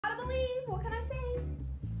What can I say?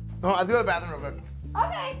 Oh, I have to go to the bathroom real quick.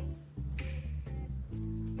 Okay.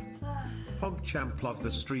 PogChamp love the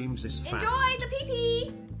streams is fat. Enjoy the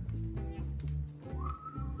pee-pee.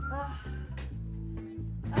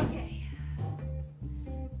 Okay.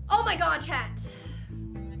 Oh my god, chat.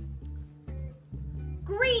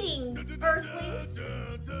 Greetings, Earthlings.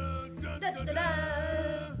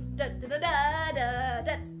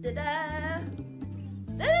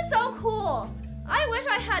 This is so cool. I wish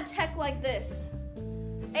I had tech like this.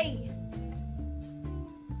 Hey.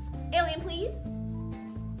 Alien, please.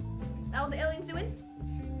 Is that what the alien's doing?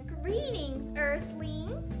 Greetings, Earthling.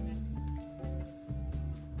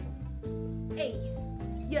 Hey.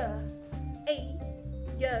 Yeah. Hey.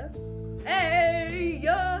 Yeah. Hey.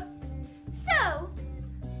 Yeah. So.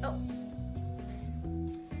 Oh.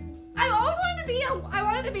 I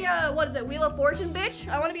wanted to be a what is it? Wheel of Fortune bitch.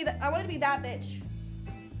 I wanted to be that bitch.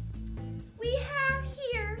 We have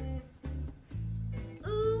here.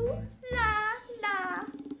 Ooh la la.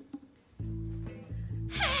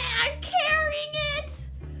 Hey, I'm carrying it.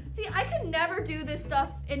 See, I could never do this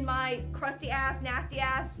stuff in my crusty ass, nasty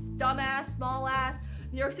ass, dumb ass, small ass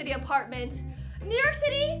New York City apartment. New York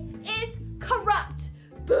City is corrupt.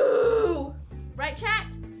 Boo. Right, chat?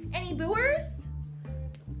 Any booers?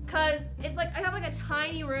 Cause it's like I have like a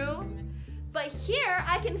tiny room, but here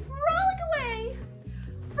I can frolic away.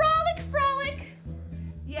 Frolic, frolic.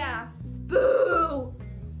 Yeah. Boo.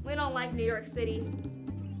 We don't like New York City.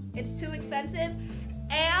 It's too expensive,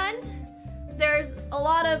 and there's a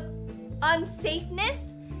lot of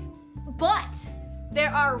unsafeness, but there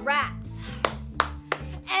are rats.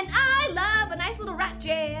 And I love a nice little rat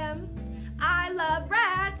jam. I love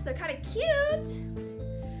rats. They're kind of cute.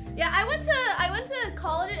 Yeah, I went to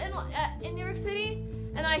college in New York City,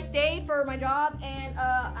 and then I stayed for my job, and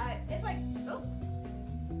it's like, oh,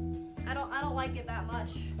 I don't like it that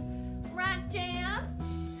much. Rat jam.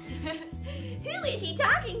 Who is she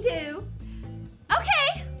talking to?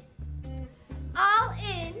 Okay. All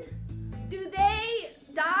in. Do they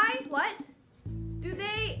die? What? Do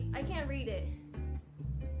they? I can't read it.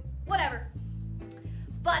 Whatever.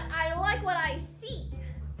 But I like what I see.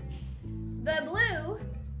 The blue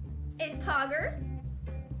is poggers.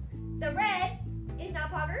 The red is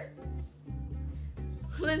not poggers.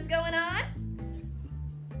 What's going on?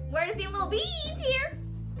 We're just being little bees here.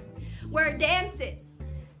 We're dancing.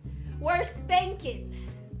 We're spanking.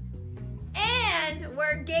 And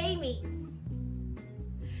we're gaming.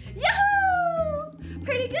 Yahoo!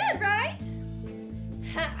 Pretty good, right?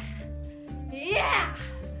 Ha. Yeah!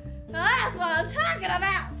 That's what I'm talking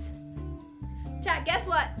about. Chat, guess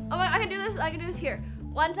what? Oh, I can do this here.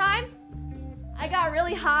 One time, I got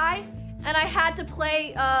really high and I had to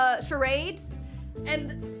play charades,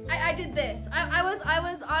 and I did this. I was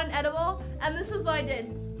on an edible, and this was what I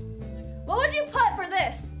did. What would you put for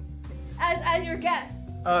this as your guess?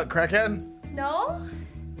 Crackhead? No?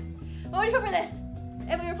 What would you put for this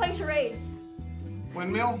if we were playing charades?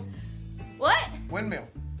 Windmill? What? Windmill.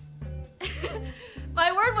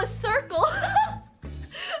 My word was circle.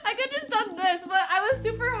 I could just done this, but I was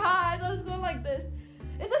super high, so I was going like this.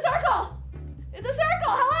 It's a circle! It's a circle!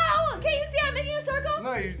 Hello? Can you see I'm making a circle?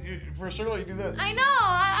 No, for a circle you do this. I know,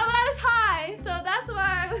 but I was high, so that's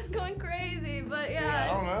why I was going crazy. But yeah,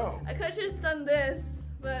 I don't know. I could have just done this,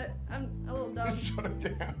 but I'm a little dumb. Shut it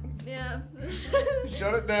down. Yeah.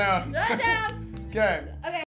 Shut it down. Shut it down. Okay. Okay.